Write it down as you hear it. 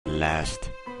last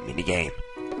minigame.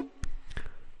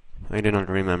 I do not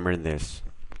remember this.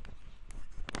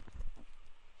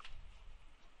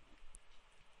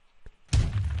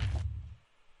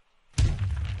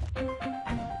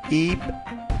 Eep.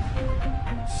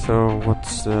 So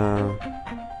what's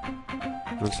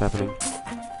happening?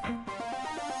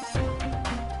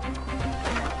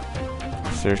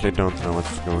 I seriously don't know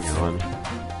what's going on.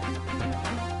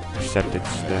 Except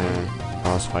it's the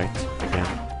boss fight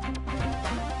again.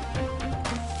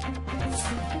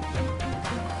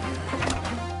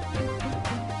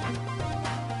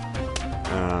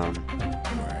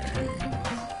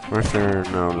 Why is there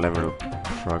no level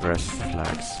progress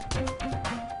flags?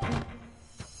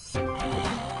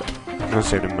 I'll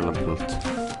save the melon pult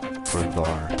for a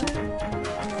bar.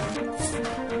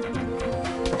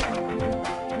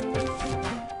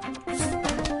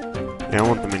 Yeah, I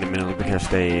want them in the middle because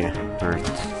they hurt.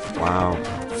 Wow.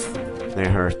 They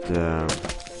hurt,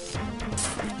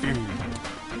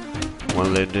 well,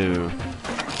 they do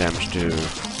damage to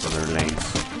other lanes,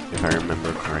 if I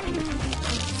remember correctly.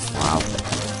 Wow.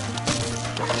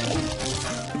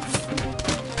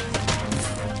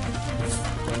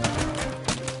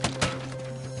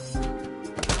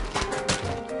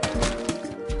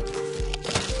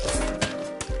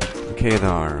 Okay,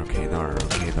 there.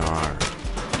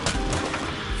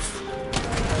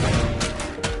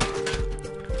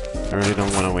 I really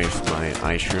don't want to waste my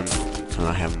ice room until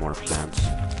I have more plants.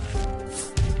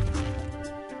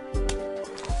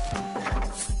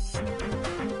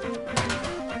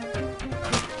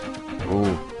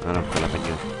 Oh, I don't feel like I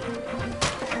do.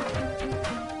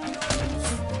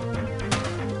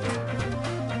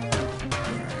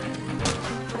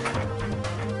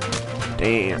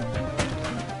 Damn.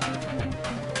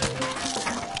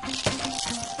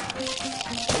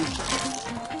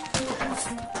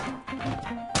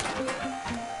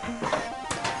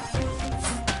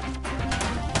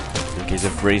 He's a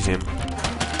freeze him.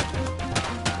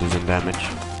 Do some damage.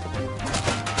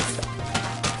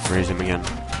 Freeze him again.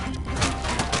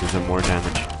 Do some more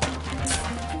damage.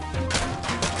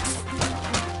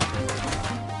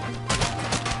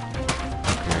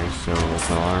 Okay, so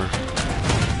Thor.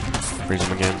 Freeze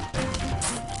him again.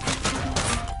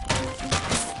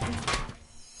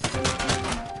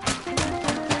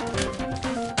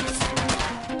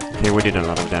 Okay, we did a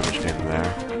lot of damage to him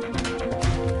there.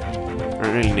 I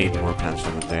really need more plants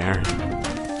over there.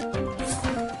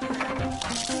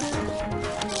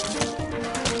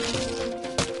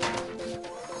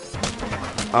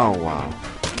 Oh wow.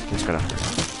 He's gonna hurt.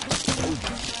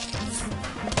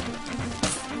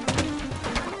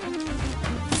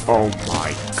 Oh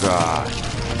my god.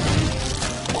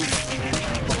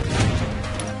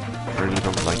 I really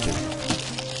don't like it.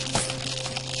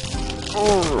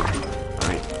 Oh,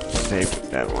 I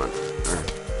saved that one.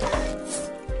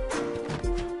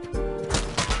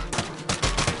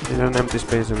 There's an empty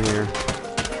space over here.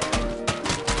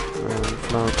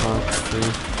 Flower pot,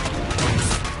 please.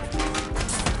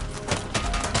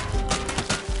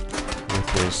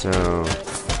 Okay, so...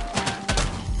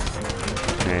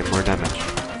 Okay, more damage.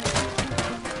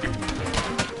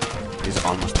 He's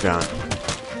almost gone.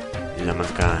 He's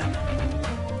almost gone.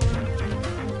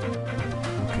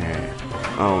 Okay.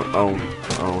 Oh,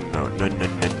 no.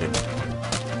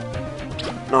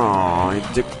 No, I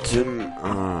took him.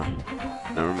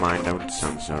 Never mind, that would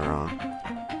sound so wrong.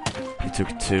 He took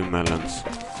 2 melons.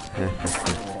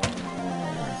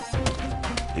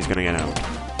 He's gonna get out.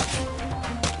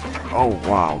 Oh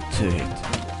wow, 2 hit.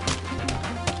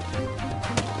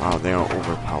 Wow, they are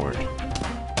overpowered.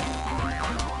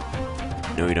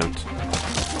 No, you don't.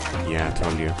 Yeah, I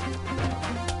told you.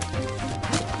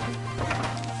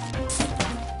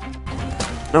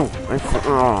 No, I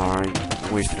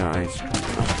wasted ice.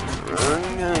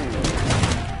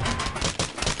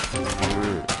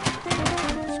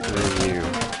 Screw you.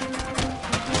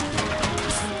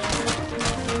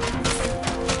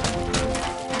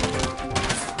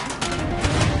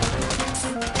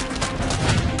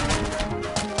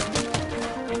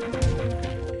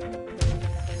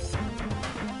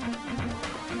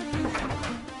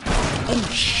 Oh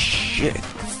shit.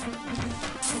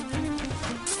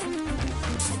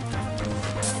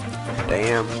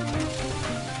 Damn.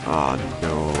 Oh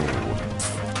no.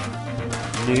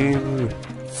 No.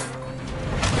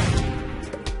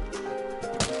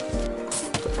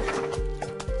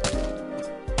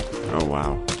 Oh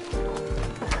wow.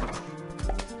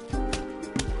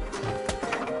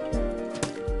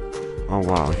 Oh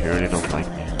wow, he really don't like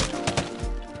me.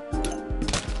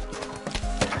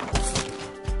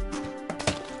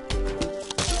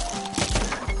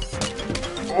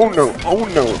 Oh no! Oh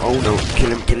no! Oh no! Kill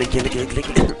him! Kill him! Kill him! Kill him! Kill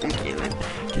him! Kill him!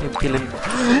 Kill him! Kill him!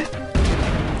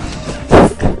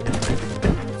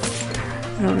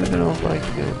 I really don't like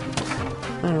him.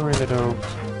 I really don't.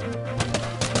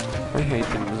 I hate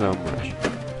him so much.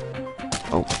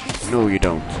 Oh, no you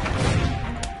don't.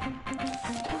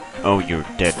 Oh, you're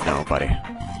dead now, buddy.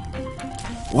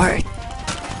 What?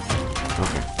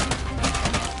 Okay.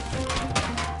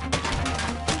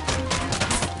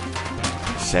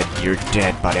 Said you're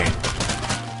dead, buddy.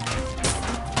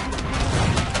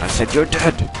 I said you're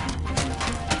dead.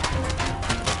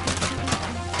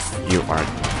 You are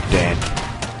dead.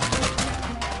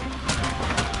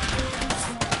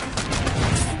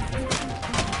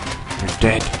 You're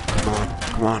dead. Come on,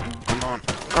 come on, come on,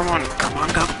 come on, come on,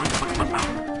 come on, come on, come on.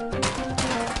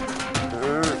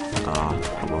 Ah,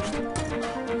 almost.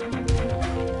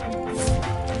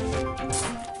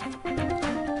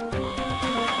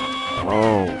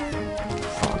 Oh,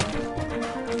 fuck.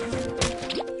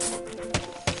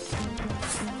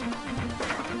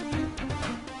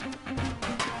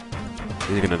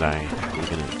 He's gonna die. He's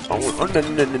gonna. Oh, oh no,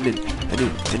 no, no, no,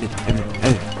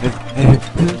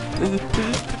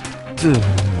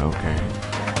 okay.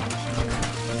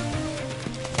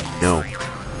 No.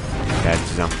 Bad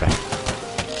zombie.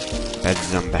 Bad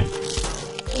zombie.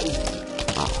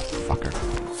 Oh, fucker.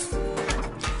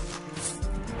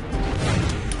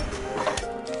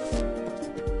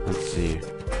 Let's see. I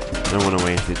don't want to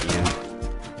waste it yet.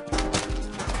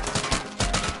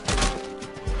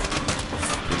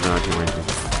 No, I can waste it.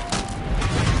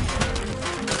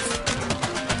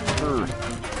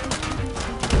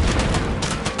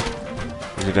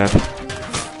 Is it dead?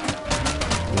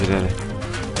 Is it dead?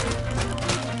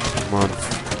 Come on.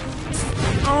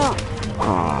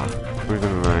 Ah, we're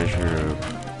gonna manage here.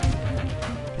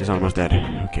 He's almost dead.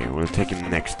 Okay, we'll take him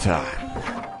next time.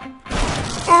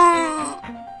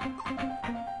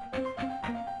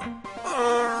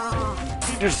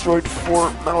 He destroyed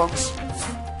 4 melons.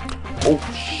 Oh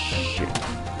shit.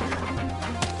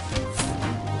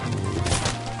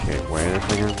 Okay, wait a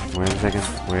second. Wait a second.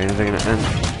 Wait a second. And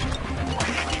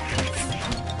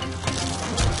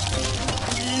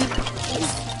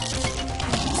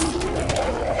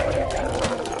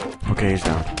okay, he's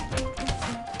down.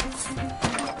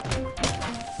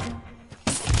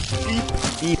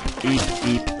 Eep, eep,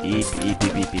 eep, eep, eep, eep,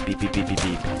 eep, eep, eep, eep, eep, eep,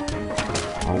 eep.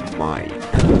 Oh my.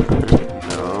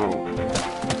 No.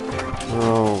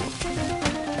 No.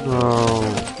 No.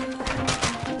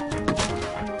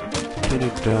 Can he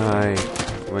die?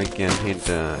 Why can't he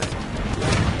die?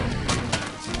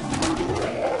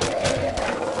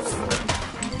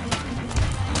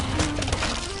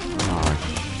 Oh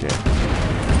shit.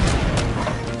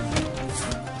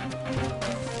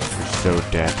 You're so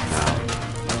dead now.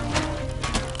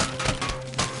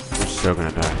 You're so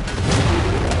gonna die.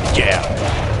 Yeah!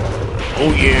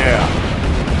 Oh yeah!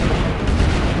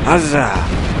 Huzzah!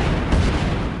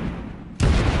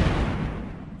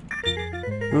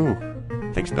 Ooh,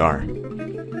 thanks Dar.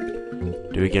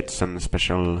 Do we get some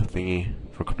special thingy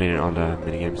for completing all the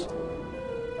minigames?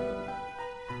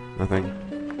 Nothing?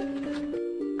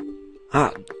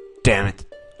 Ah, damn it.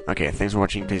 Okay, thanks for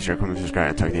watching. Please share, comment, subscribe,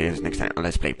 and talk to you guys next time on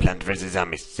Let's Play Plants vs.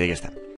 Zombies. See you guys then.